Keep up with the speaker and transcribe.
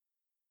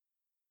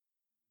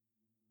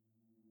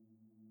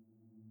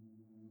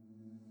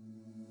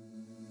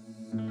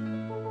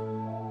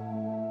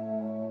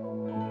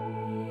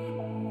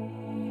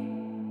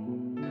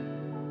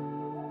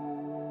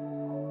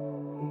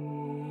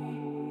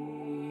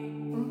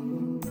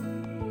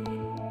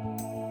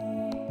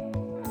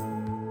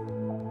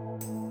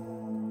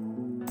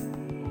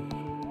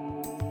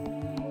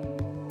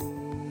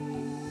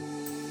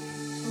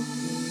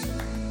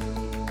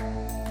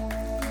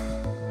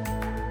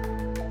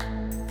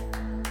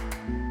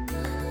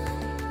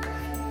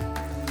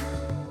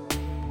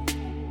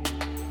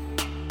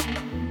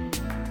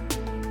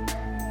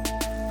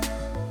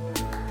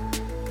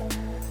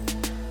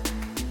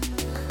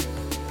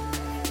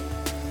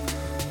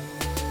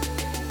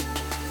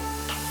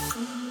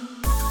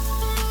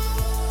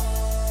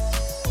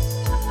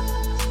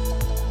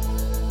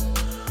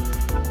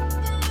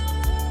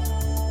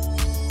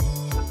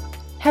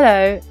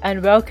Hello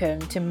and welcome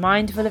to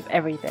Mindful of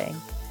Everything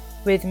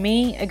with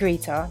me,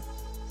 Agrita,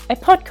 a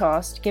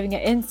podcast giving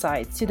an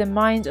insight to the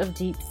mind of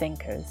deep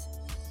thinkers,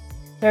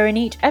 where in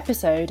each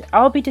episode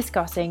I'll be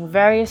discussing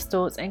various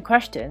thoughts and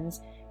questions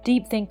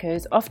deep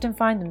thinkers often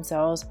find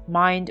themselves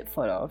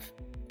mindful of,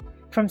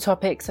 from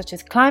topics such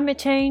as climate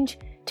change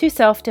to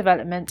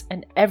self-development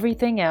and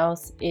everything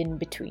else in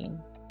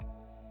between.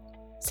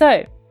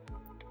 So,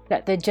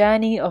 let the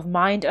journey of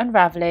mind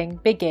unraveling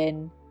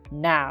begin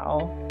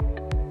now.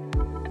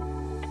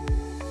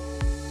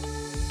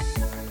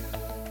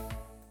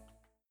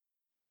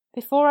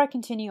 Before I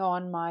continue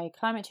on my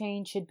Climate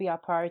Change Should Be Our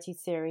Priority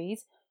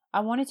series, I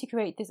wanted to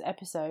create this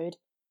episode,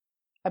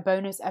 a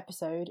bonus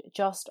episode,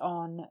 just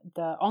on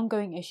the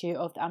ongoing issue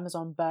of the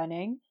Amazon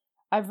burning.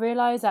 I've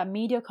realised that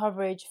media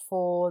coverage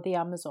for the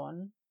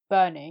Amazon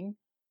burning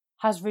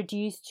has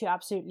reduced to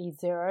absolutely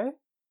zero.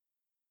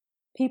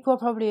 People are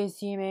probably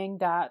assuming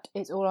that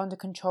it's all under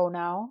control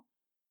now.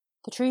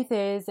 The truth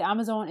is, the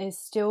Amazon is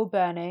still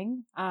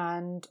burning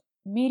and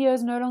media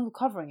is no longer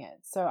covering it.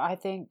 So I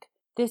think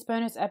this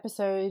bonus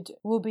episode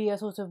will be a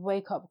sort of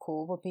wake-up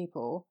call for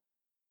people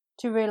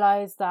to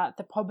realise that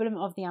the problem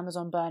of the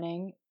Amazon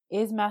burning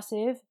is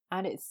massive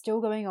and it's still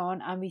going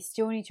on, and we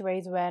still need to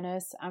raise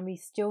awareness and we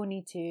still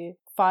need to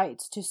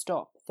fight to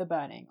stop the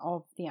burning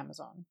of the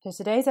Amazon. So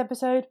today's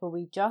episode will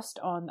be just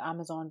on the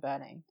Amazon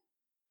burning.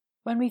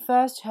 When we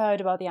first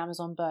heard about the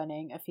Amazon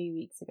burning a few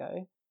weeks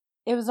ago,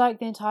 it was like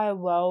the entire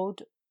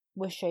world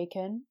was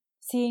shaken.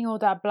 Seeing all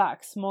that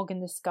black smog in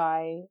the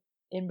sky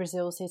in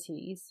Brazil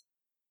cities,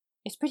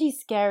 it's pretty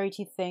scary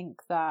to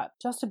think that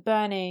just a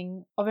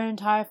burning of an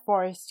entire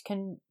forest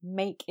can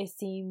make it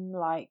seem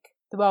like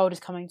the world is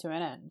coming to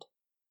an end.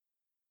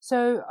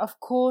 So,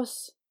 of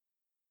course,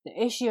 the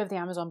issue of the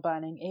Amazon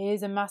burning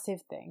is a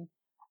massive thing.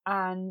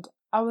 And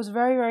I was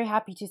very, very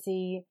happy to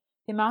see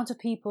the amount of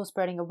people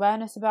spreading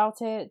awareness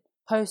about it,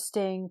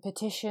 posting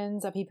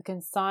petitions that people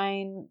can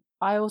sign.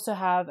 I also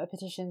have a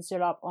petition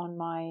still up on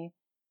my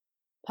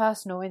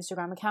personal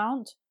Instagram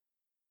account.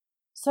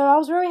 So I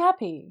was very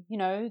happy,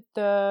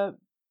 the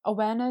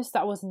awareness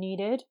that was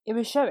needed, it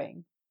was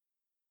showing.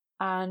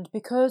 And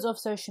because of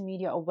social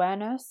media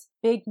awareness,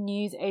 big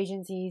news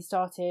agencies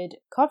started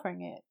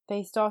covering it.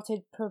 They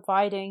started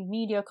providing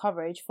media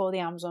coverage for the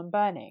Amazon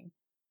burning.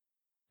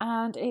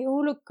 And it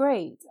all looked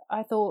great.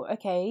 I thought,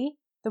 okay,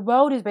 the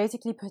world is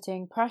basically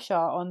putting pressure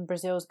on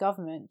Brazil's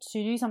government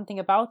to do something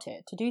about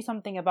it, to do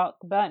something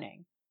about the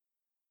burning.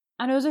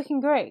 And it was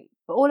looking great.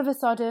 But all of a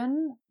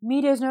sudden,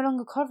 media is no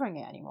longer covering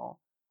it anymore.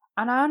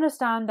 And I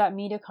understand that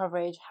media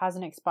coverage has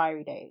an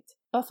expiry date.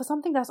 But for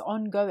something that's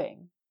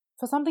ongoing,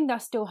 for something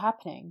that's still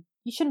happening,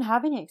 you shouldn't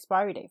have any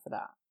expiry date for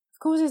that. Of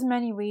course, there's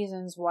many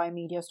reasons why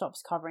media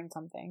stops covering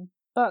something.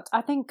 But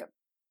I think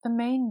the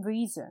main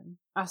reason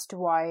as to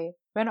why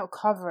we're not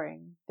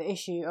covering the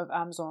issue of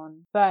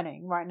Amazon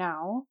burning right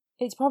now,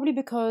 it's probably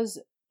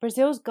because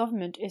Brazil's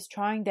government is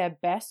trying their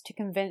best to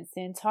convince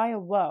the entire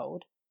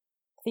world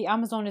the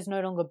Amazon is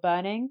no longer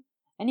burning.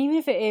 And even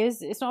if it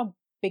is, it's not a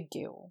big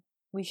deal.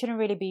 We shouldn't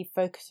really be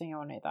focusing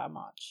on it that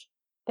much.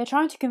 They're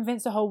trying to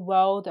convince the whole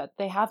world that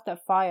they have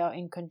that fire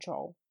in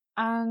control.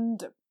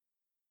 And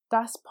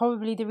that's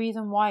probably the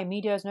reason why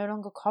media is no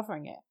longer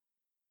covering it.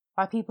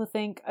 Why people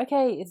think,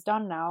 okay, it's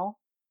done now.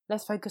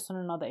 Let's focus on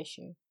another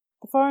issue.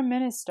 The foreign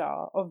minister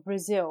of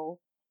Brazil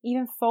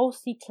even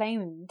falsely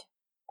claimed,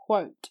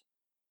 quote,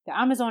 the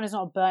Amazon is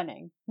not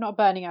burning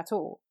at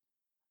all.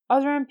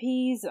 Other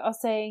MPs are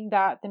saying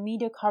that the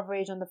media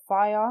coverage on the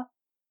fire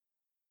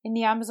in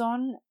the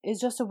Amazon is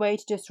just a way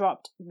to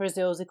disrupt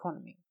Brazil's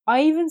economy.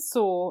 I even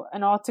saw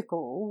an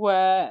article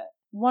where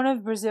one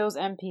of Brazil's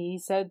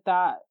MPs said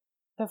that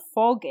the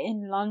fog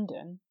in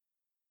London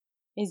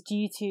is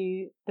due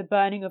to the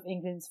burning of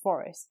England's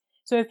forests.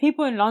 So if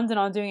people in London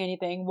aren't doing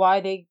anything, why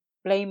are they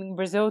blaming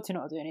Brazil to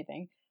not do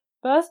anything?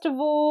 First of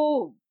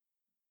all,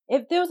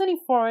 if there was any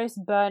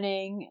forest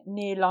burning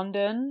near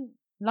London,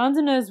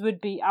 Londoners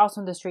would be out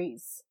on the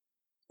streets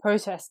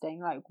protesting.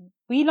 Like,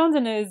 we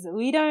Londoners,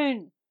 we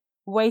don't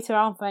wait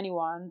around for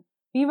anyone.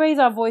 We raise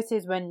our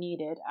voices when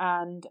needed,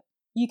 and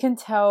you can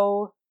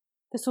tell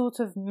the sort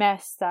of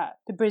mess that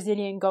the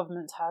Brazilian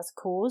government has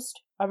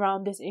caused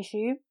around this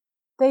issue.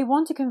 They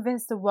want to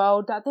convince the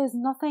world that there's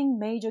nothing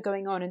major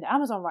going on in the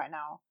Amazon right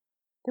now.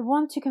 They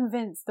want to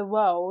convince the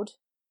world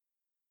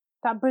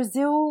that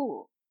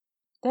Brazil,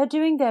 they're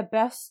doing their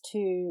best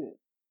to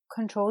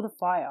control the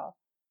fire,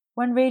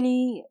 when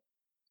really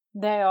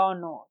they are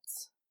not.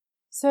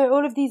 So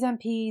all of these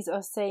MPs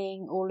are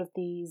saying all of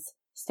these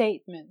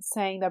statements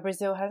saying that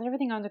Brazil has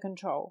everything under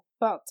control.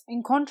 But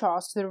in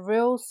contrast to the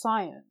real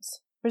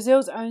science,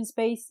 Brazil's own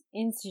Space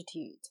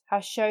Institute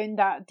has shown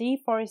that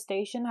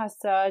deforestation has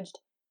surged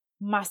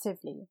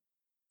massively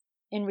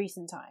in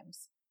recent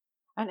times.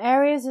 And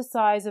areas the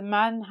size of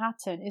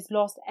Manhattan is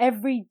lost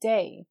every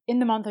day in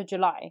the month of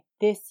July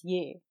this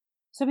year.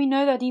 So we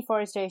know that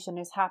deforestation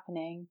is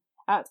happening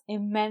at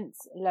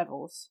immense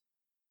levels.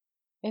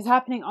 It's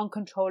happening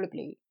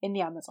uncontrollably in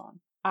the Amazon.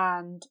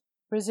 And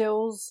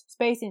Brazil's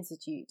Space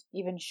Institute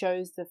even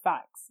shows the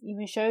facts,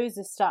 even shows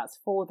the stats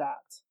for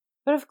that.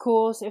 But of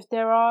course, if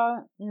there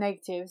are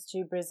negatives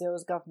to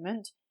Brazil's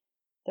government,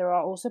 there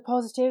are also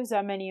positives. There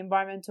are many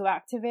environmental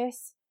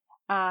activists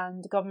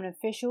and government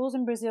officials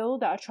in Brazil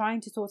that are trying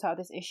to sort out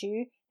this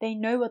issue. They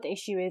know what the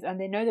issue is and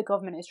they know the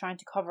government is trying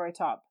to cover it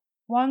up.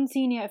 One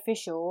senior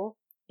official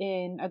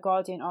in a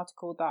Guardian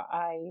article that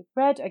I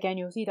read, again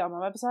you'll see that on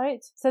my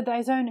website, said that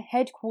his own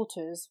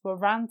headquarters were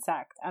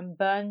ransacked and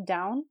burned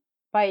down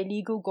by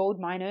illegal gold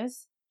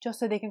miners just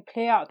so they can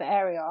clear out the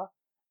area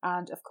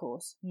and, of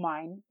course,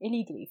 mine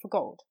illegally for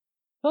gold.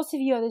 Lots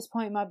of you at this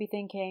point might be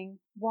thinking,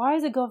 why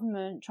is the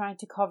government trying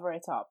to cover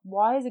it up?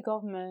 Why is the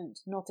government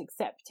not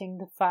accepting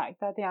the fact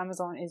that the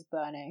Amazon is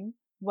burning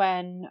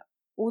when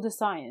all the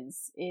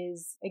science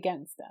is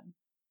against them?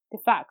 The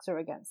facts are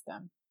against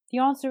them. The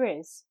answer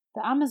is,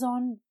 the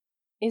Amazon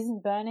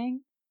isn't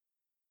burning,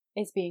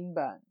 it's being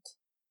burnt.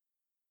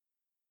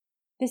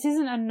 This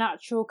isn't a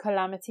natural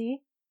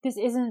calamity. This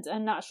isn't a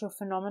natural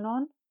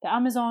phenomenon. The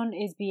Amazon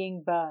is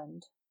being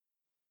burned.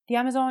 The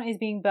Amazon is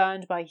being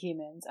burned by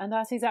humans, and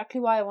that's exactly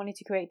why I wanted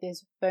to create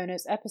this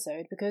bonus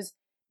episode, because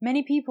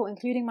many people,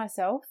 including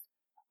myself,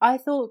 I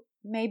thought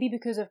maybe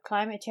because of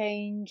climate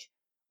change,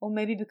 or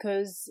maybe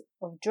because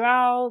of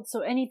droughts,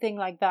 or anything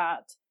like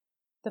that,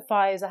 the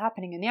fires are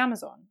happening in the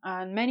Amazon,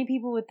 and many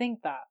people would think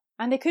that.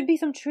 And there could be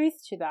some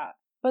truth to that,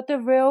 but the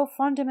real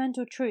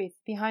fundamental truth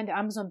behind the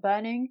Amazon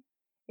burning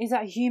is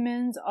that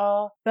humans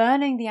are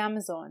burning the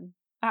Amazon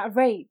at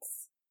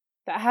rates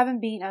that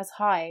haven't been as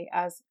high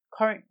as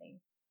currently.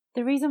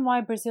 The reason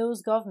why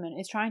Brazil's government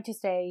is trying to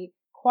stay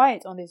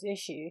quiet on this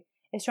issue,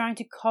 is trying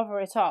to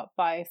cover it up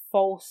by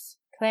false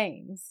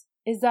claims,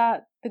 is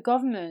that the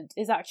government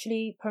is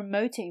actually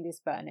promoting this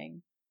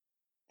burning.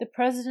 The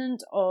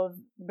president of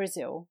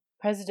Brazil,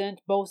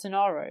 President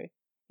Bolsonaro,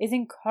 is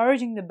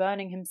encouraging the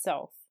burning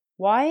himself.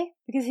 Why?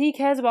 Because he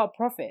cares about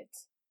profit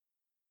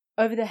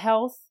over the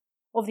health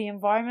of the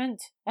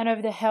environment and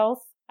over the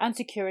health and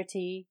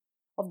security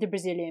of the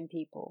Brazilian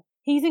people.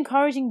 He's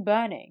encouraging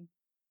burning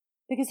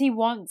because he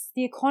wants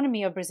the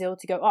economy of Brazil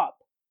to go up,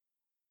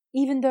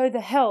 even though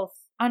the health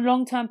and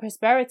long-term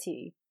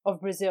prosperity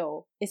of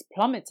Brazil is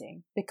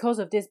plummeting because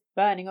of this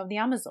burning of the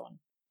Amazon.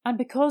 And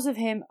because of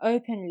him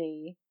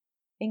openly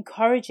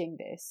encouraging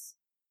this,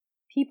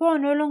 people are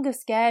no longer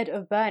scared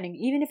of burning,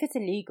 even if it's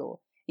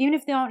illegal, even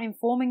if they aren't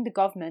informing the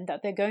government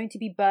that they're going to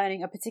be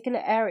burning a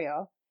particular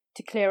area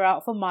to clear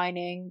out for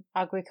mining,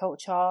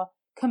 agriculture,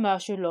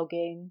 commercial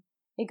logging.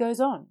 It goes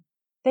on.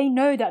 They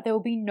know that there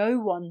will be no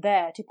one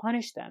there to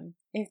punish them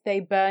if they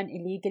burn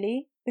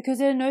illegally, because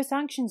there are no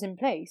sanctions in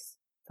place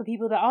for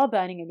people that are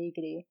burning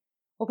illegally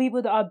or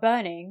people that are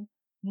burning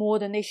more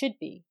than they should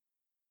be.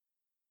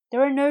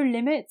 There are no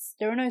limits,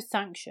 there are no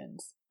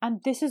sanctions,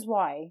 and this is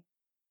why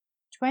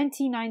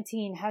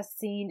 2019 has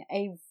seen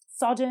a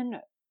sudden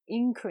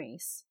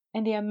increase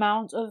in the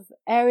amount of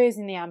areas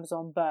in the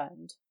Amazon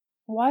burned.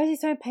 Why is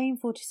it so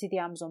painful to see the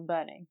Amazon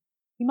burning?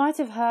 You might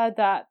have heard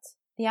that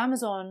the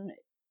Amazon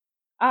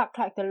act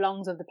like the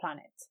lungs of the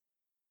planet.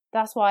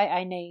 That's why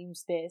I named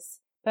this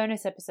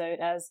bonus episode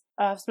as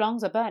Earth's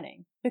Lungs Are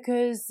Burning,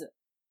 because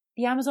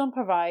the Amazon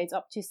provides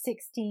up to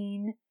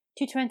 16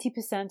 to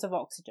 20% of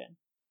oxygen.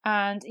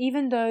 And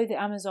even though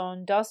the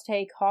Amazon does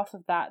take half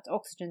of that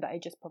oxygen that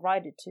it just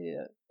provided to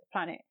the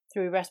planet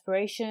through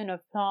respiration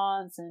of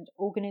plants and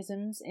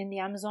organisms in the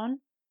Amazon,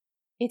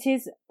 it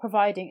is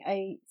providing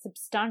a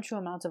substantial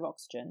amount of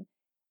oxygen.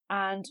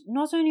 And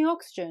not only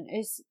oxygen,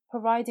 is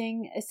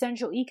providing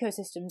essential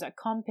ecosystems that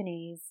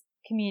companies,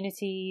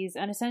 communities,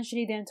 and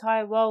essentially the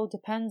entire world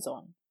depends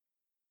on.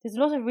 There's a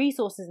lot of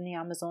resources in the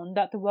Amazon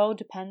that the world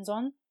depends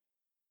on,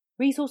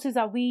 resources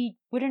that we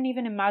wouldn't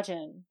even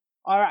imagine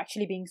are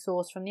actually being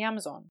sourced from the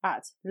Amazon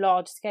at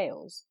large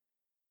scales.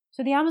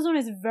 So the Amazon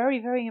is very,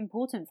 very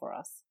important for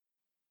us.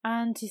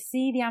 And to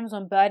see the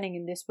Amazon burning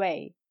in this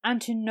way, and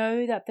to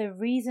know that the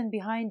reason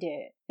behind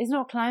it is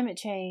not climate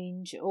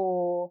change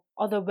or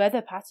other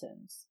weather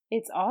patterns,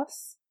 it's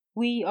us.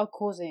 We are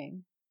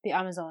causing the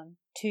Amazon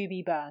to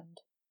be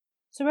burned.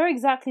 So where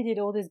exactly did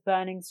all this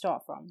burning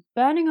start from?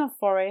 Burning of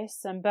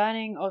forests and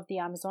burning of the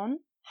Amazon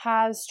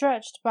has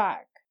stretched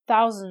back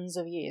thousands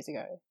of years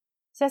ago.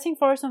 Setting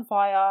forests on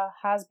fire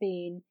has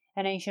been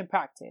an ancient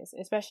practice,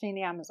 especially in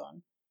the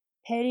Amazon.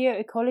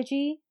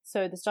 Paleoecology,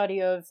 so the study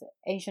of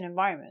ancient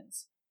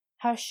environments,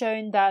 has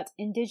shown that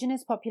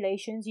indigenous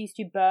populations used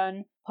to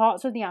burn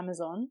parts of the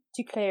Amazon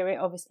to clear it,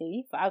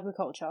 obviously, for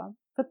agriculture,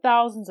 for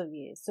thousands of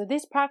years. So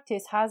this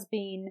practice has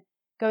been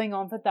going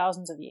on for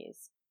thousands of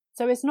years.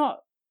 So it's not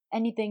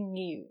anything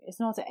new. It's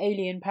not an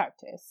alien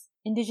practice.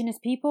 Indigenous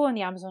people in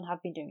the Amazon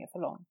have been doing it for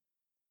long.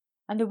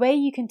 And the way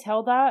you can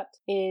tell that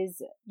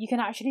is you can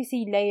actually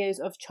see layers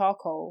of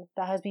charcoal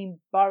that has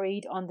been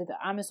buried under the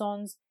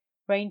Amazon's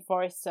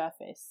rainforest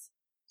surface.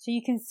 So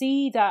you can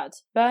see that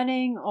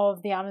burning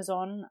of the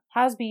Amazon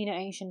has been an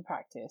ancient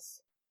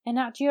practice. An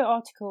Nat Geo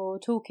article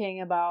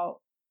talking about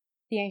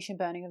the ancient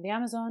burning of the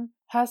Amazon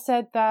has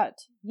said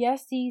that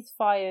yes, these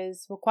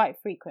fires were quite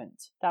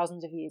frequent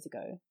thousands of years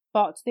ago,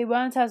 but they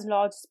weren't as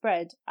large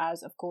spread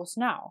as, of course,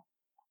 now.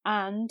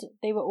 And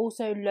they were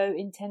also low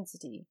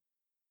intensity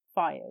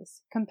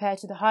fires compared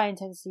to the high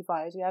intensity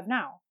fires we have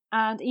now.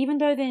 And even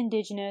though the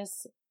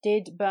indigenous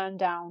did burn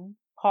down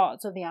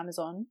parts of the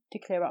Amazon to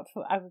clear up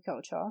for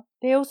agriculture,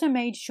 they also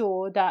made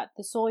sure that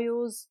the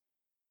soils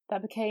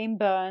that became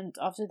burnt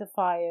after the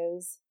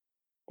fires,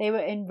 they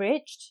were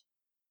enriched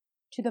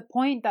to the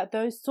point that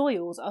those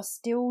soils are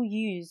still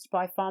used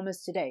by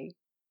farmers today.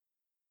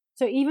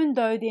 So even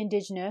though the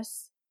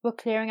indigenous were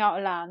clearing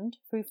out land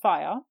through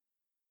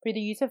the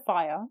use of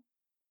fire,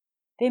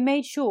 they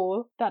made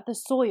sure that the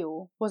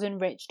soil was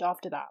enriched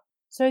after that.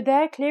 So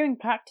their clearing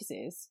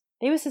practices,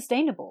 they were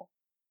sustainable.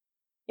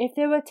 If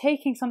they were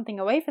taking something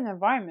away from the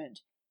environment,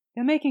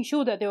 they were making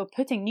sure that they were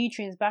putting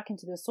nutrients back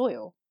into the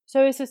soil.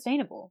 So it's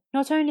sustainable.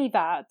 Not only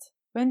that,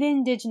 when the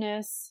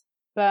indigenous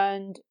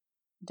burned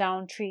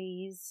down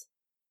trees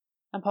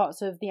and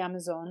parts of the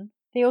Amazon,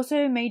 they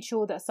also made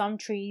sure that some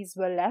trees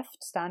were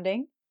left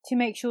standing to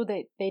make sure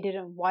that they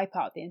didn't wipe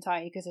out the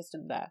entire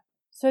ecosystem there.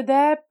 So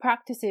their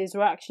practices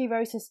were actually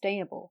very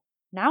sustainable.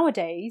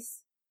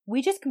 Nowadays,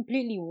 we just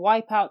completely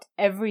wipe out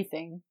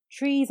everything,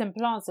 trees and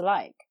plants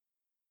alike.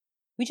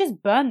 We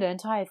just burn the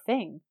entire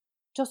thing,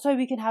 just so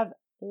we can have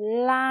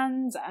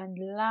lands and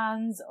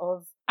lands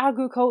of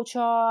agriculture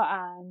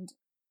and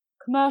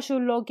commercial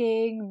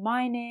logging,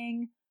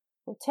 mining,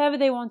 whatever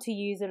they want to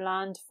use the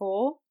land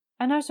for.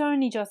 And not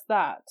only just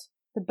that,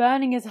 the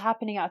burning is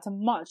happening at a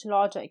much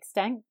larger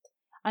extent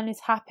and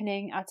is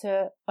happening at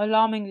an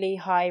alarmingly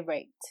high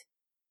rate.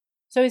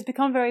 So it's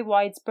become very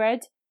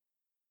widespread,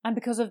 and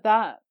because of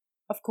that,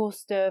 of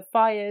course, the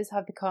fires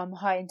have become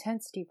high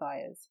intensity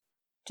fires.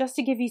 Just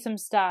to give you some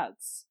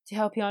stats to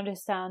help you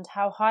understand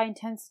how high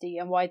intensity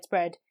and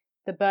widespread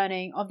the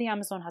burning of the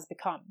Amazon has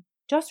become.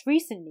 Just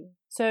recently,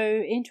 so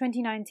in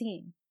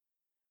 2019,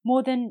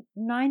 more than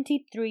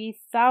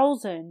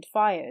 93,000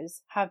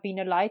 fires have been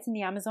alight in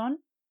the Amazon.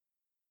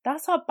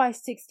 That's up by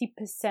 60%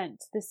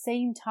 the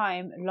same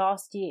time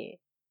last year.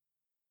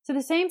 So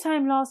the same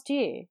time last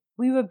year,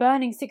 we were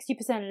burning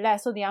 60%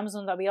 less of the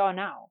Amazon than we are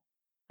now.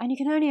 And you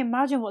can only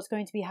imagine what's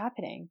going to be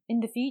happening in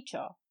the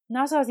future.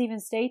 NASA has even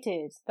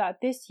stated that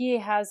this year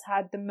has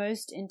had the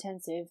most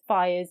intensive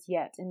fires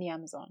yet in the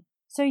Amazon.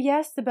 So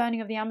yes, the burning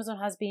of the Amazon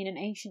has been an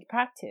ancient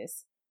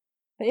practice,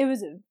 but it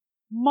was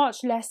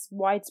much less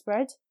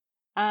widespread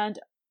and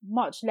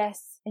much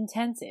less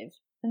intensive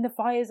than the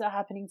fires that are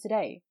happening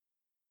today.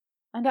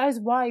 And that is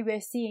why we're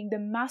seeing the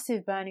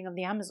massive burning of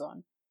the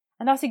Amazon.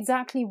 And that's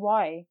exactly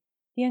why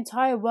the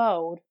entire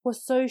world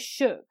was so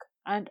shook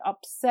and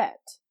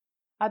upset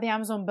at the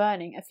Amazon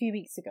burning a few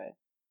weeks ago.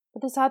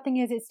 But the sad thing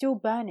is, it's still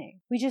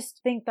burning. We just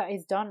think that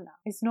it's done now.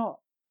 It's not.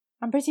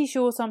 I'm pretty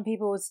sure some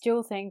people would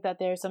still think that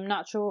there's some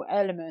natural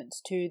element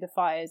to the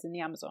fires in the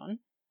Amazon.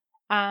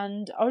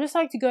 And I would just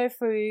like to go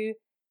through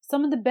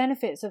some of the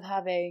benefits of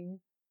having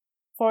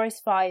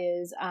forest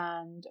fires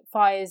and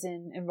fires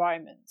in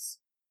environments.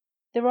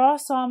 There are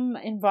some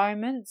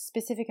environments,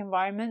 specific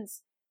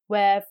environments,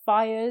 where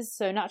fires,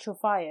 so natural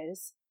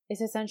fires,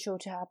 is essential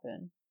to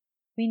happen.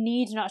 We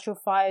need natural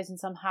fires in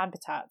some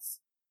habitats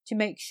to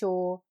make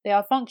sure they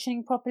are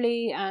functioning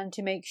properly and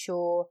to make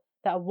sure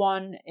that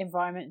one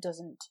environment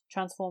doesn't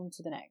transform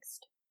to the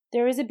next.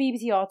 There is a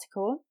BBC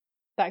article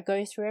that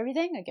goes through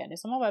everything. Again,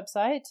 it's on my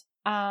website.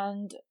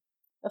 And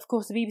of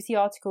course, the BBC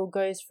article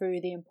goes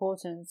through the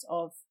importance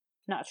of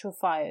natural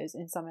fires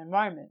in some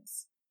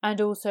environments and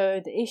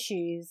also the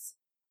issues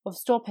of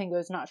stopping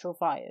those natural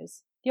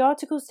fires. The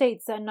article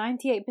states that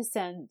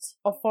 98%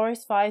 of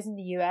forest fires in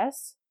the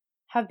US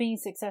have been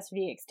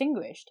successfully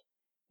extinguished,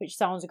 which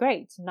sounds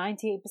great,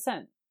 98%.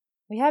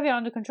 We have it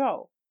under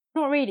control.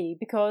 Not really,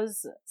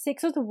 because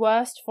 6 of the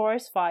worst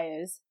forest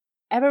fires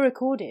ever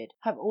recorded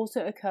have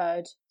also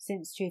occurred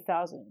since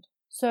 2000.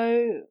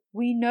 So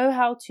we know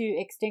how to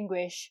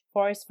extinguish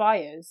forest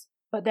fires,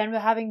 but then we're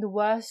having the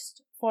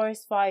worst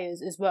forest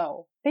fires as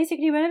well.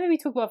 Basically, whenever we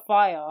talk about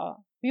fire,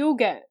 we all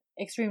get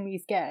extremely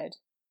scared.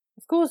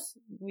 Of course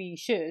we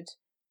should.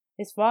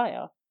 It's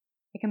fire.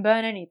 It can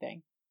burn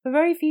anything. But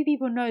very few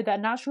people know that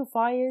natural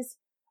fires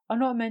are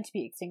not meant to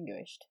be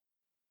extinguished.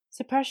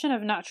 Suppression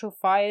of natural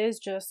fires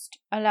just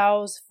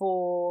allows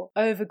for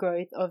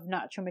overgrowth of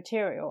natural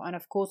material. And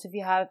of course, if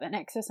you have an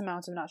excess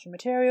amount of natural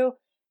material,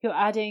 you're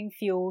adding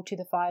fuel to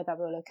the fire that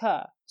will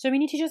occur. So we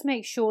need to just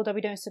make sure that we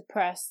don't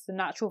suppress the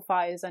natural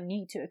fires that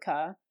need to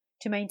occur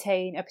to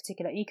maintain a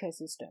particular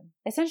ecosystem.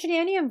 Essentially,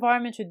 any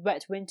environment with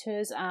wet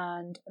winters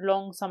and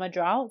long summer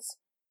droughts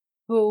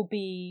will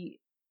be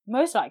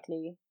most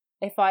likely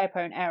a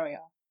fire-prone area.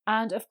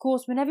 And of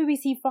course, whenever we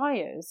see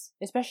fires,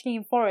 especially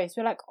in forests,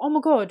 we're like, oh my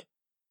god,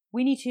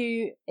 we need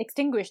to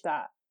extinguish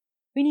that.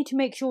 We need to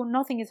make sure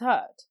nothing is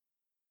hurt.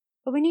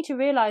 But we need to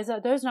realize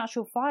that those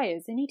natural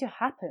fires, they need to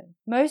happen.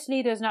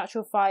 Mostly those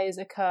natural fires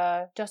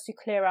occur just to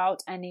clear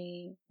out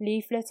any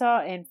leaf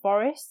litter in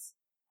forests.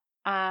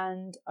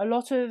 And a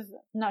lot of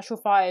natural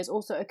fires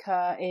also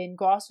occur in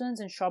grasslands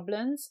and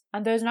shrublands.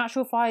 And those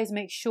natural fires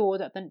make sure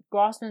that the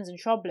grasslands and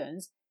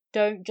shrublands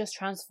don't just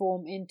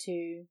transform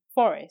into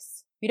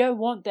forests. We don't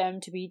want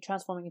them to be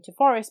transforming into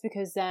forests,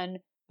 because then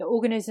the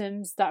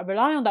organisms that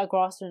rely on that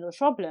grassland or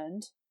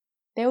shrubland,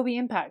 they will be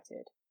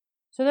impacted.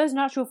 So those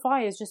natural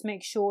fires just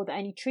make sure that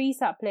any tree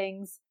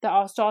saplings that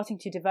are starting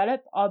to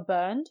develop are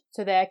burned,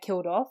 so they're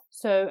killed off,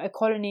 so a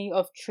colony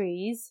of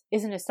trees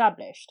isn't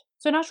established.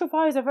 So natural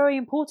fires are very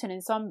important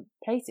in some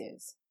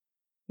places.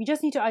 We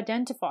just need to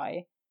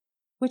identify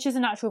which is a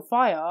natural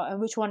fire and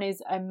which one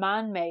is a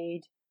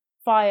man-made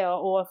fire,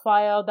 or a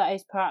fire that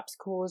is perhaps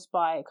caused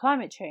by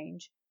climate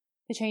change,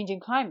 the change in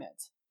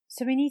climate.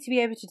 So we need to be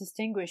able to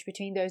distinguish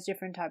between those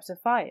different types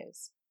of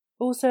fires.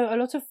 Also, a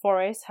lot of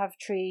forests have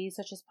trees,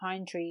 such as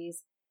pine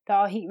trees, that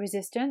are heat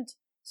resistant,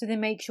 so they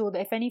make sure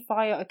that if any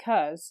fire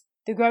occurs,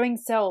 the growing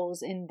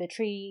cells in the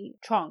tree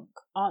trunk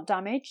aren't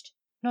damaged.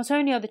 Not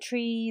only are the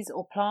trees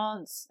or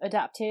plants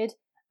adapted,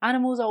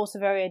 animals are also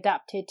very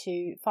adapted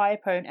to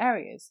fire-prone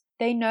areas.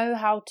 They know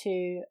how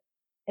to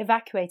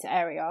evacuate an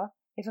area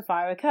if a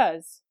fire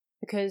occurs,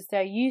 because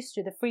they're used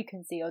to the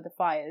frequency of the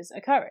fires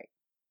occurring.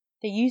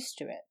 They're used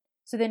to it,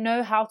 so they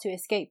know how to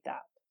escape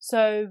that.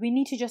 So we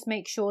need to just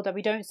make sure that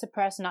we don't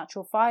suppress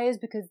natural fires,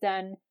 because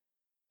then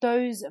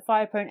those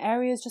fire-prone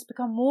areas just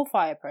become more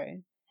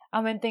fire-prone.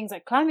 And when things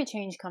like climate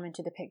change come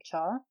into the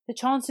picture, the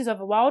chances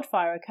of a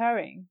wildfire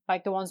occurring,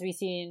 like the ones we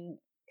see in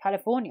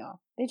California,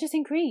 they just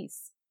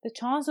increase. The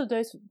chance of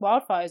those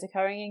wildfires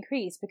occurring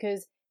increase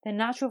because the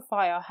natural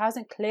fire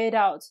hasn't cleared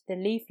out the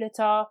leaf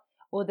litter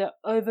or the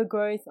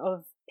overgrowth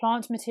of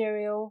plant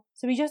material.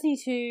 So we just need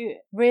to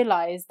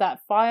realize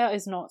that fire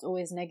is not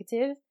always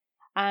negative,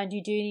 and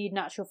you do need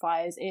natural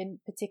fires in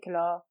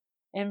particular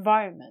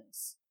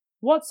environments.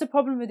 What's the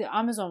problem with the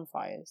Amazon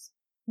fires?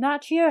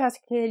 Nat Geo has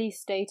clearly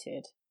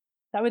stated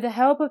that with the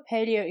help of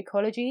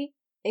paleoecology,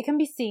 it can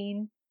be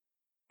seen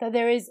that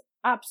there is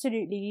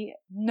absolutely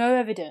no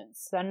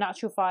evidence that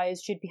natural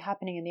fires should be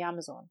happening in the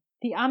Amazon.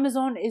 The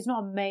Amazon is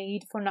not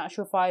made for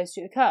natural fires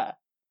to occur.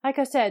 Like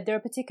I said, there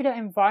are particular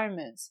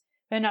environments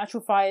where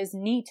natural fires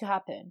need to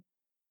happen,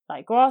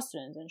 like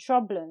grasslands and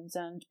shrublands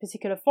and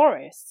particular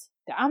forests.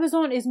 The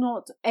Amazon is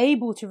not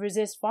able to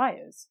resist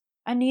fires,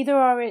 and neither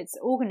are its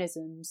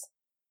organisms.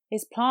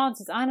 Its plants,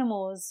 its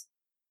animals,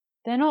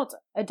 they're not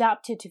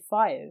adapted to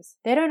fires.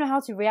 They don't know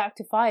how to react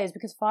to fires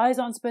because fires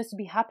aren't supposed to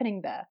be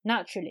happening there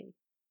naturally.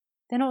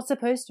 They're not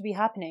supposed to be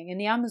happening in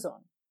the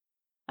Amazon.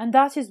 And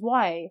that is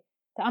why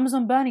the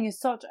Amazon burning is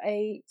such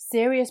a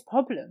serious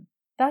problem.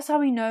 That's how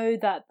we know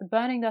that the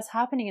burning that's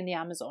happening in the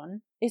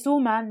Amazon is all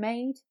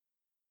man-made.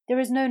 There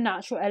is no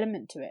natural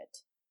element to it.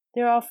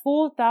 There are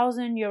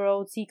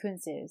 4,000-year-old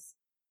sequences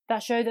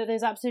that show that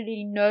there's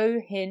absolutely no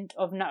hint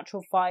of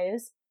natural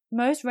fires.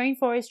 Most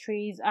rainforest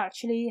trees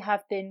actually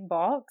have thin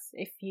barks.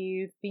 If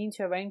you've been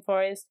to a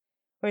rainforest,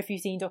 or if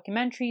you've seen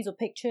documentaries or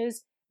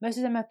pictures, most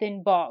of them have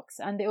thin barks,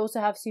 and they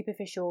also have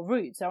superficial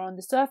roots that are on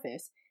the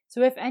surface.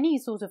 So if any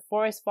sort of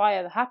forest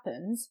fire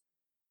happens,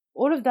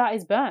 all of that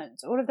is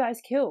burnt, all of that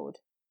is killed,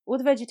 all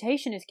the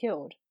vegetation is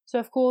killed. So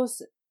of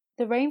course,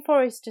 the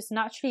rainforest just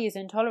naturally is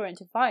intolerant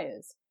to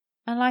fires.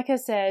 And like I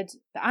said,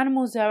 the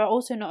animals there are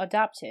also not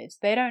adapted.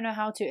 They don't know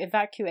how to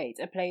evacuate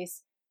a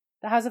place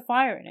that has a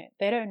fire in it.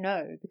 They don't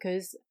know,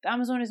 because the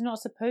Amazon is not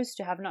supposed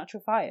to have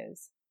natural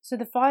fires. So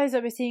the fires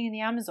that we're seeing in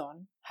the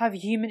Amazon have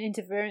human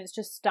interference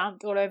just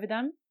stamped all over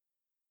them.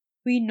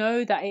 We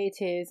know that it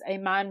is a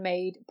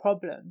man-made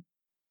problem.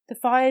 The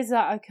fires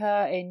that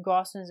occur in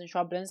grasslands and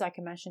shrublands, like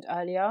I mentioned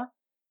earlier,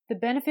 the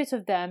benefit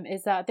of them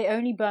is that they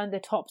only burn the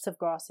tops of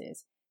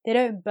grasses. They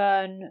don't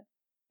burn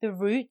the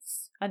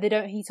roots, and they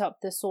don't heat up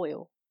the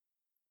soil.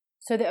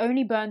 So they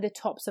only burn the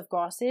tops of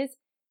grasses,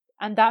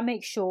 and that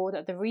makes sure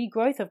that the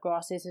regrowth of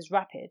grasses is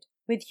rapid.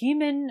 With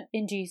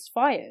human-induced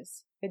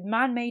fires, with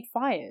man-made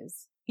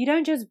fires, you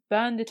don't just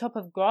burn the top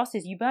of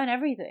grasses, you burn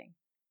everything.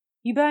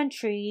 You burn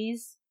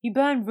trees, you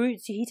burn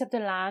roots, you heat up the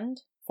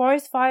land.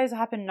 Forest fires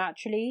happen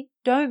naturally.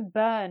 Don't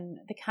burn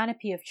the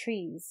canopy of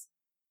trees.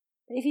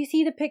 If you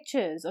see the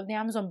pictures of the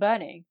Amazon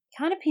burning,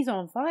 canopies are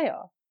on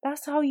fire.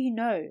 That's how you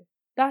know.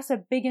 That's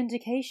a big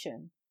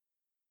indication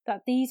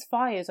that these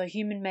fires are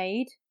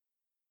human-made.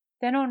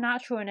 They're not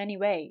natural in any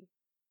way.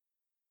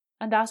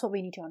 And that's what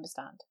we need to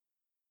understand.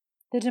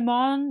 The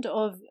demand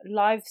of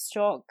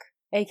livestock,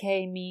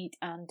 aka meat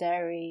and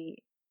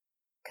dairy,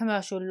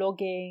 commercial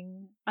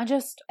logging, and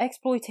just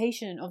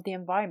exploitation of the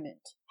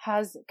environment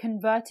has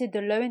converted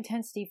the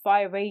low-intensity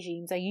fire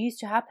regimes that used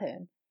to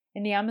happen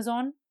in the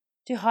Amazon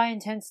to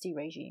high-intensity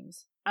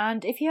regimes.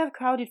 And if you have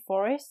crowded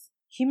forests,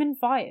 human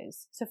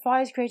fires, so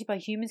fires created by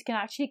humans, can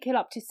actually kill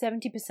up to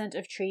 70%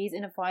 of trees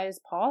in a fire's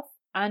path.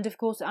 And of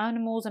course,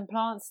 animals and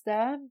plants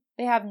there,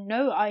 they have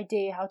no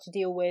idea how to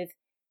deal with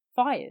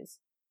fires,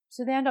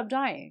 so they end up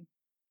dying.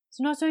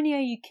 So not only are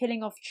you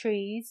killing off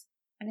trees,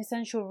 an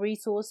essential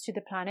resource to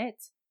the planet,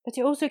 but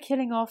you're also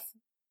killing off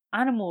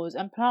animals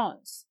and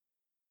plants.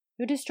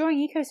 You're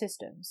destroying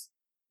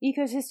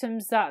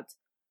ecosystems that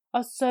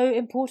are so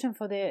important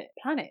for the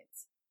planet,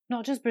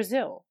 not just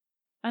Brazil.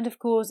 And of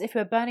course, if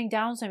we're burning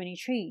down so many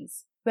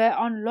trees, we're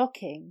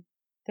unlocking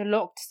the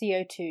locked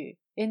CO2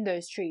 in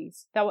those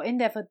trees that were in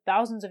there for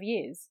thousands of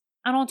years.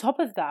 And on top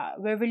of that,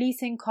 we're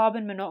releasing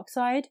carbon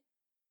monoxide,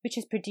 which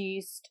is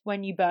produced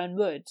when you burn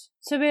wood.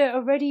 So we're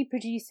already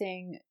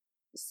producing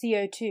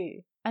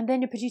CO2, and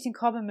then you're producing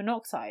carbon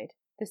monoxide,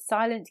 the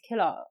silent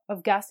killer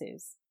of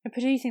gases, and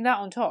producing that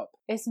on top.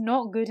 It's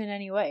not good in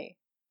any way.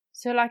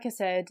 So like I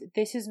said,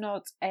 this is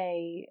not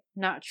a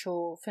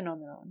natural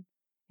phenomenon.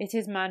 It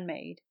is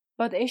man-made.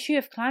 But the issue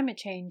of climate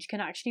change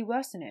can actually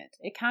worsen it.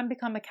 It can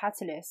become a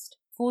catalyst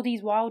for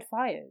these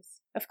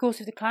wildfires. Of course,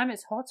 if the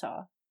climate's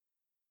hotter,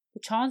 the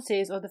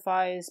chances of the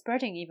fires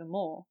spreading even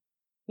more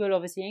will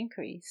obviously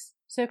increase.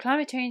 So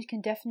climate change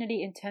can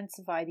definitely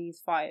intensify these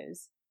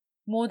fires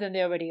more than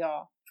they already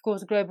are. Of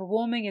course, global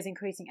warming is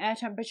increasing air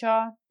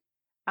temperature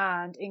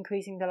and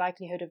increasing the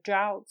likelihood of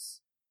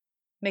droughts,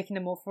 making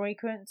them more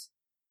frequent.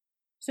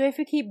 So if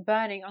we keep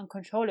burning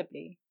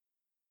uncontrollably,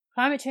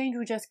 climate change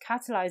will just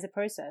catalyze the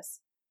process.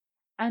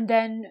 And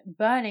then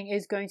burning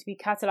is going to be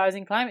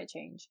catalyzing climate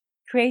change,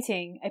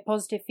 creating a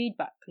positive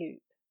feedback loop,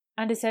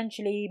 and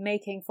essentially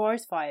making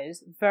forest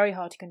fires very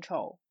hard to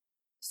control.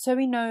 So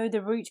we know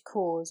the root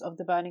cause of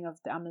the burning of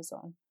the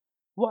Amazon.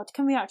 What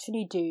can we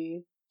actually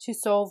do to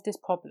solve this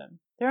problem?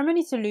 There are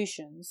many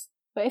solutions,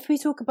 but if we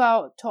talk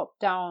about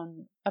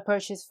top-down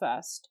approaches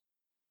first,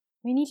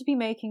 we need to be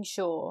making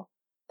sure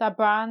that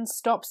brands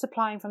stop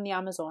supplying from the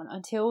Amazon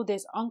until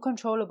this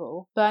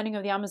uncontrollable burning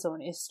of the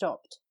Amazon is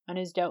stopped and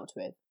is dealt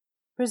with.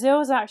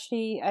 Brazil is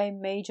actually a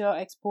major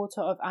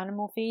exporter of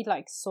animal feed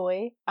like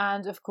soy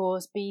and, of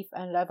course, beef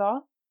and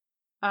leather.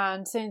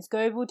 And since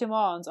global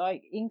demands are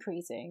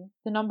increasing,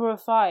 the number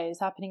of fires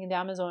happening in the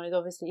Amazon is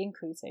obviously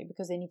increasing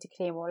because they need to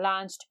clear more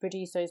land to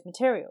produce those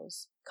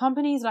materials.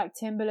 Companies like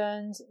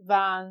Timberland,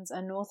 Vans,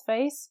 and North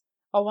Face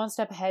are one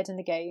step ahead in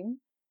the game.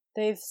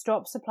 They've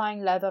stopped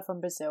supplying leather from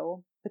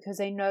Brazil because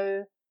they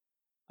know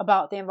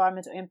about the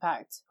environmental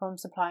impact from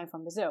supplying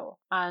from Brazil.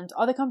 And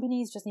other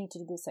companies just need to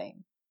do the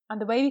same. And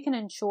the way we can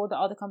ensure that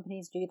other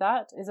companies do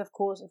that is, of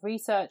course,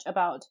 research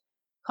about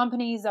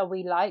companies that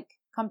we like,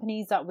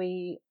 companies that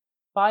we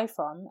buy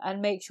from,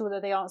 and make sure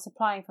that they aren't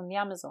supplying from the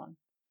Amazon.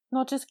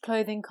 Not just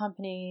clothing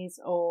companies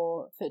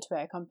or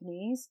footwear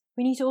companies.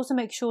 We need to also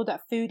make sure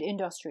that food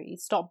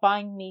industries stop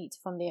buying meat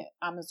from the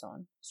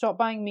Amazon, stop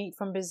buying meat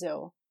from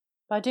Brazil.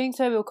 By doing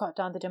so, we'll cut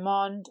down the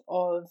demand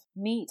of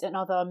meat and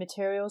other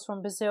materials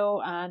from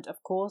Brazil, and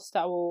of course,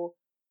 that will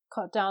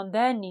cut down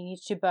their need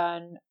to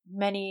burn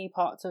many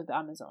parts of the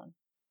Amazon.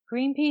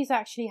 Greenpeace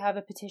actually have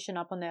a petition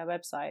up on their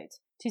website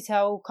to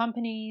tell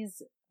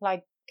companies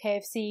like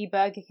KFC,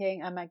 Burger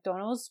King, and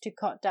McDonald's to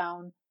cut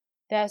down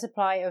their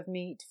supply of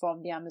meat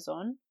from the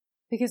Amazon,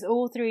 because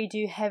all three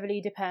do heavily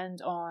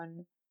depend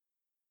on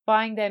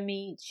buying their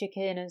meat,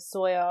 chicken, and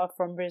soya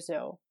from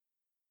Brazil.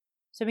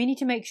 So we need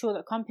to make sure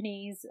that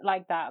companies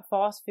like that,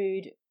 fast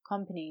food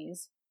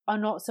companies, are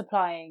not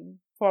supplying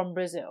from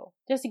Brazil.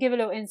 Just to give a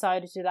little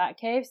insider to that,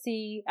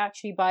 KFC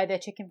actually buy their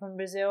chicken from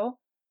Brazil,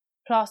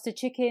 plus the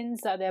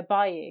chickens that they're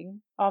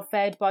buying are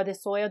fed by the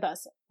soya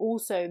that's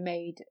also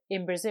made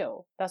in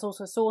Brazil, that's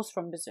also sourced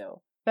from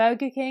Brazil.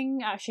 Burger King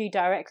actually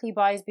directly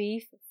buys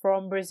beef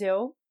from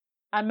Brazil,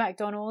 and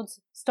McDonald's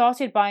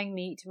started buying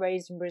meat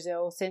raised in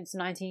Brazil since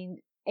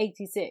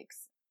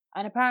 1986.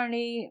 And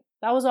apparently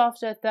that was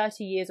after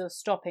 30 years of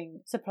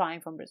stopping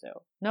supplying from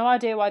Brazil. No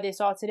idea why they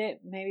started it,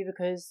 maybe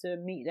because the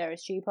meat there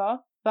is cheaper.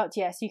 But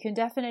yes, you can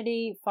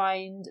definitely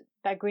find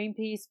that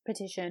Greenpeace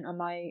petition on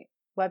my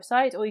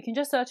website, or you can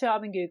just search it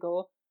up in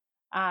Google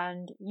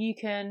and you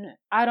can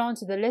add on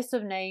to the list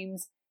of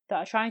names that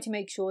are trying to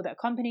make sure that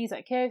companies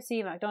like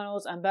KFC,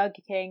 McDonald's, and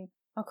Burger King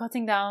are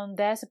cutting down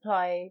their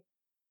supply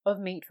of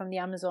meat from the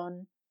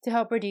Amazon to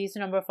help reduce the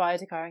number of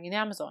fires occurring in the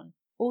Amazon.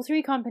 All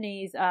three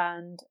companies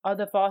and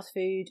other fast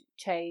food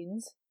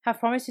chains have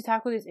promised to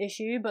tackle this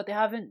issue, but they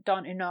haven't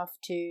done enough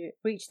to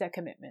reach their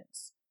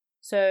commitments.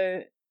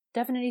 So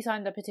definitely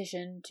sign the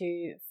petition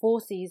to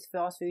force these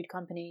fast food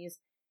companies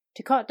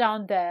to cut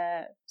down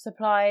their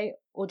supply,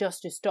 or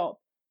just to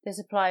stop their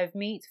supply of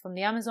meat from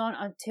the Amazon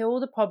until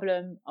the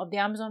problem of the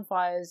Amazon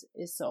fires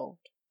is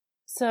solved.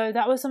 So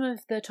that was some of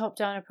the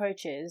top-down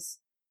approaches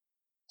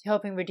to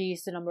helping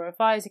reduce the number of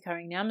fires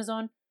occurring in the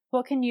Amazon.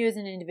 What can you as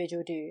an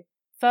individual do?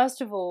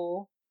 First of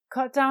all,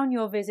 cut down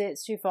your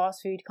visits to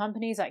fast food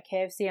companies like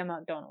KFC and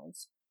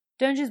McDonald's.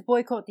 Don't just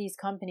boycott these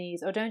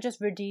companies, or don't just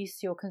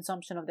reduce your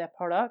consumption of their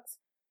products,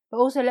 but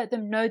also let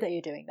them know that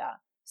you're doing that.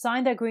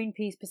 Sign their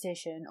Greenpeace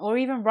petition, or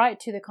even write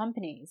to the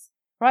companies.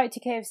 Write to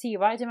KFC,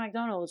 write to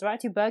McDonald's, write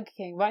to Burger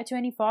King, write to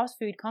any fast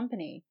food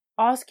company,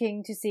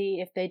 asking to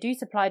see if they do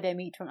supply their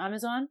meat from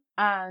Amazon,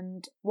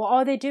 and what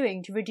are they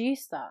doing to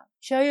reduce that.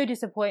 Show your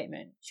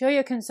disappointment, show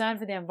your concern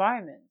for the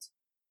environment.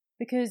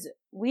 Because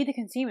we, the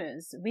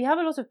consumers, we have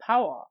a lot of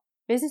power.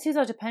 Businesses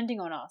are depending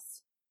on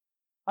us,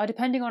 are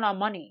depending on our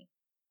money,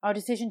 our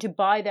decision to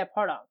buy their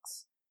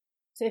products.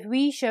 So if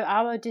we show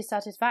our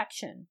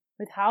dissatisfaction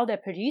with how they're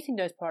producing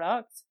those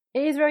products,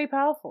 it is very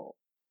powerful.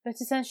 But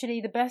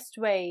essentially, the best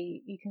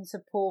way you can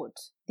support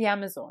the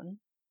Amazon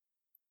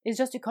is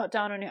just to cut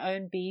down on your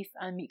own beef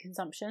and meat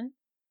consumption.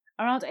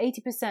 Around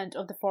 80%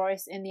 of the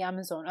forests in the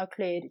Amazon are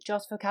cleared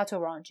just for cattle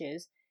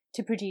ranches,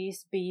 to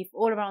produce beef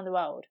all around the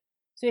world.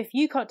 So if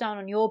you cut down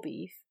on your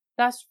beef,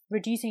 that's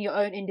reducing your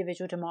own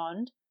individual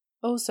demand.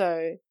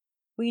 Also,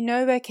 we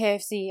know where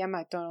KFC and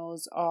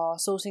McDonald's are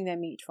sourcing their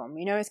meat from.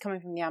 We know it's coming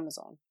from the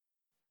Amazon.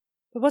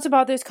 But what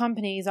about those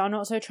companies that are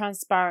not so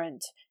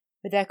transparent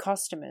with their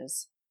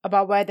customers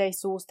about where they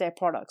source their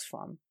products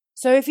from?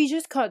 So if you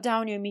just cut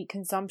down your meat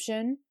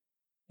consumption,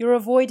 you're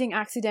avoiding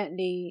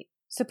accidentally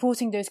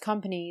supporting those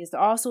companies that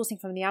are sourcing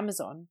from the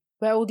Amazon,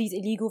 where all these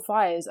illegal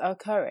fires are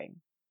occurring.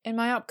 In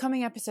my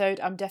upcoming episode,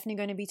 I'm definitely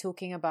going to be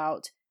talking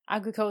about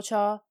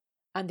agriculture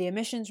and the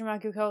emissions from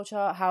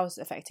agriculture, how it's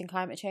affecting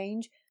climate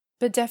change.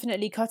 But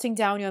definitely cutting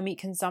down your meat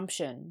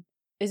consumption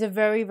is a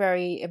very,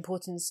 very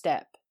important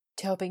step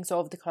to helping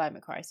solve the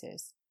climate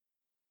crisis.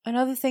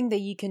 Another thing that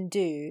you can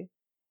do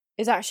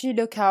is actually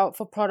look out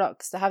for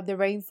products that have the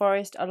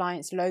Rainforest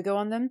Alliance logo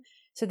on them.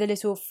 So the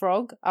little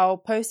frog, I'll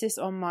post this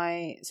on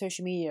my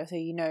social media so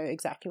you know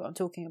exactly what I'm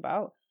talking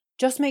about.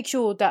 Just make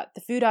sure that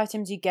the food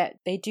items you get,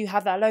 they do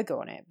have that logo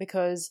on it,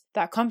 because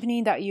that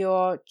company that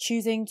you're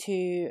choosing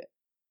to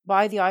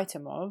buy the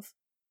item of,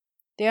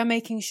 they are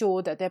making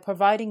sure that they're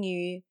providing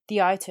you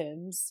the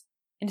items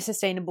in a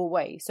sustainable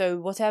way. So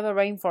whatever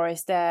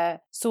rainforest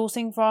they're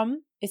sourcing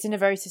from, it's in a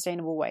very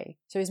sustainable way.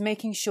 So it's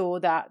making sure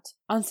that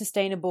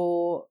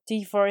unsustainable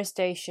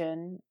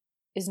deforestation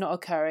is not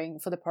occurring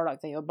for the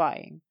product that you're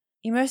buying.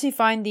 You mostly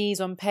find these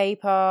on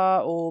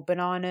paper or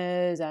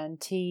bananas and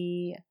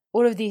tea,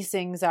 all of these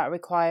things that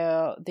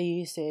require the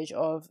usage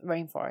of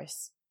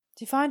rainforests.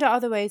 To find out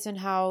other ways on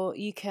how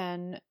you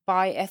can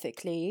buy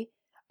ethically,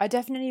 I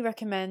definitely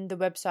recommend the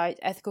website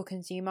Ethical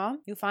Consumer.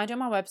 You'll find it on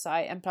my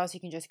website, and plus you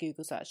can just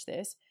Google search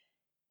this.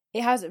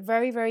 It has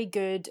very, very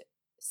good,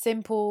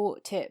 simple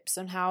tips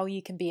on how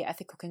you can be an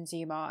ethical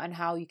consumer and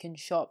how you can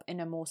shop in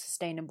a more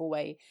sustainable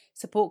way.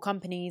 Support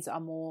companies that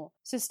are more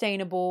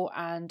sustainable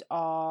and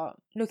are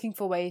looking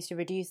for ways to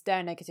reduce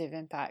their negative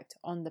impact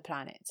on the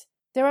planet.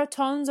 There are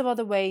tons of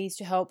other ways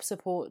to help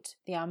support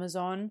the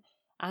Amazon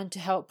and to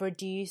help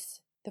reduce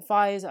the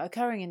fires that are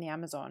occurring in the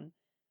Amazon.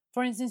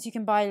 For instance, you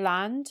can buy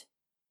land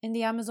in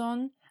the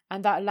Amazon,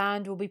 and that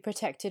land will be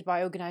protected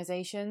by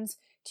organizations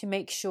to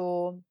make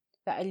sure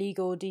that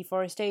illegal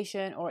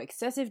deforestation or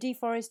excessive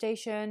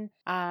deforestation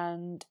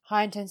and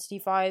high intensity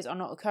fires are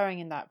not occurring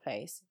in that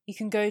place. You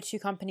can go to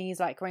companies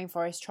like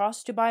Rainforest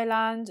Trust to buy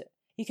land.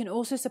 You can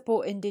also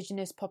support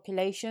indigenous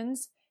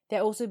populations.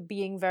 They're also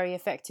being very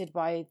affected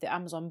by the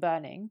Amazon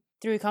burning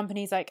through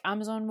companies like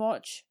Amazon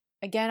Watch.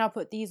 Again, I'll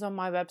put these on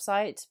my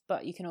website,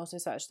 but you can also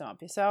search them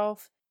up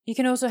yourself. You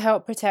can also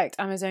help protect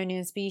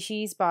Amazonian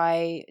species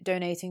by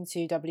donating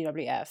to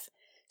WWF.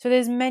 So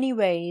there's many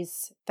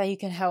ways that you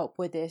can help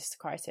with this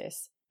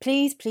crisis.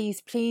 Please,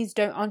 please, please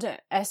don't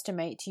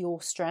underestimate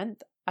your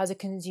strength as a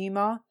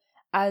consumer,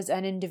 as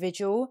an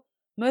individual.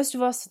 Most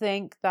of us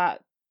think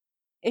that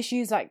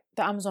issues like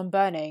the Amazon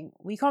burning,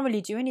 we can't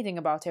really do anything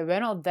about it. We're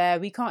not there.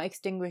 We can't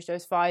extinguish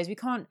those fires. We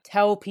can't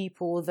tell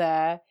people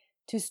there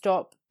to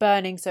stop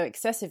burning so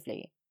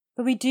excessively.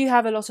 But we do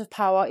have a lot of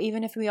power,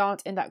 even if we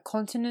aren't in that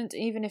continent,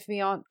 even if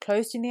we aren't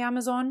close to the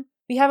Amazon.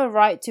 We have a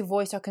right to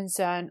voice our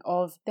concern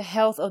of the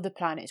health of the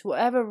planet,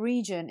 whatever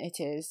region it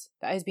is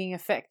that is being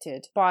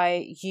affected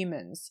by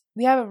humans.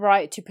 We have a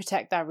right to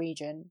protect that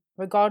region,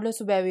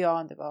 regardless of where we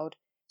are in the world.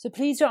 So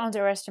please don't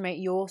underestimate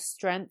your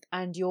strength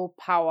and your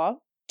power.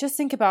 Just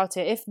think about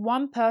it. If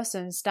one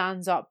person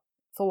stands up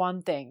for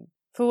one thing,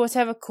 for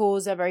whatever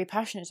cause they're very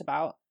passionate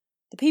about,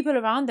 the people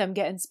around them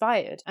get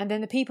inspired, and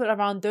then the people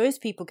around those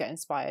people get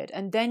inspired,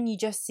 and then you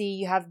just see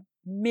you have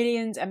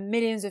millions and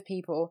millions of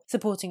people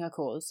supporting a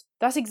cause.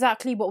 That's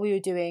exactly what we were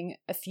doing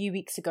a few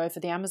weeks ago for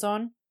the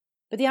Amazon,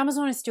 but the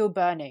Amazon is still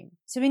burning.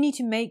 So we need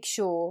to make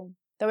sure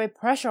that we're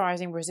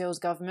pressurizing Brazil's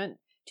government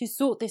to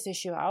sort this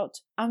issue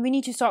out, and we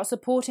need to start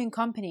supporting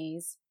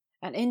companies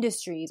and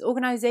industries,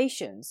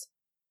 organizations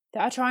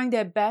that are trying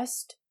their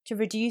best to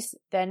reduce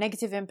their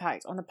negative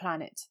impact on the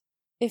planet.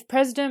 If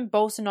President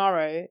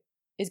Bolsonaro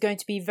is going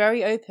to be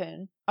very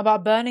open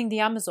about burning the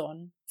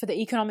Amazon for the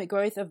economic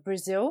growth of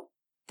Brazil,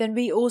 then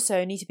we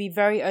also need to be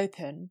very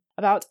open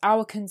about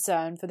our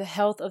concern for the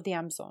health of the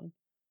Amazon,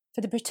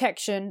 for the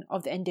protection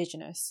of the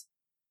indigenous,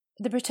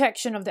 for the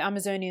protection of the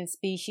Amazonian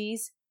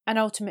species, and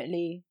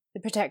ultimately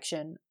the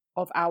protection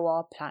of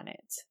our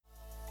planet.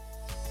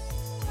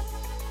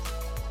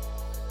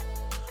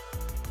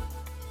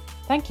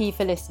 Thank you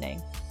for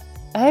listening.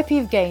 I hope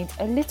you've gained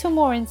a little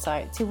more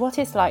insight to what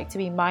it's like to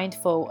be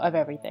mindful of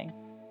everything.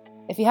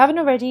 If you haven't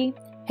already,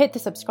 hit the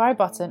subscribe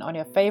button on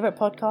your favourite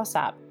podcast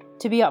app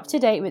to be up to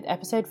date with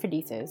episode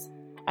releases,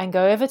 and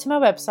go over to my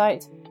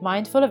website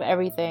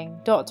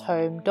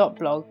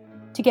mindfuloferything.home.blog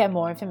to get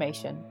more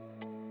information.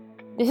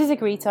 This is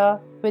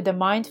Agrita with the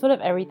Mindful of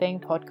Everything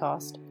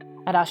podcast,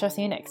 and I shall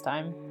see you next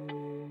time.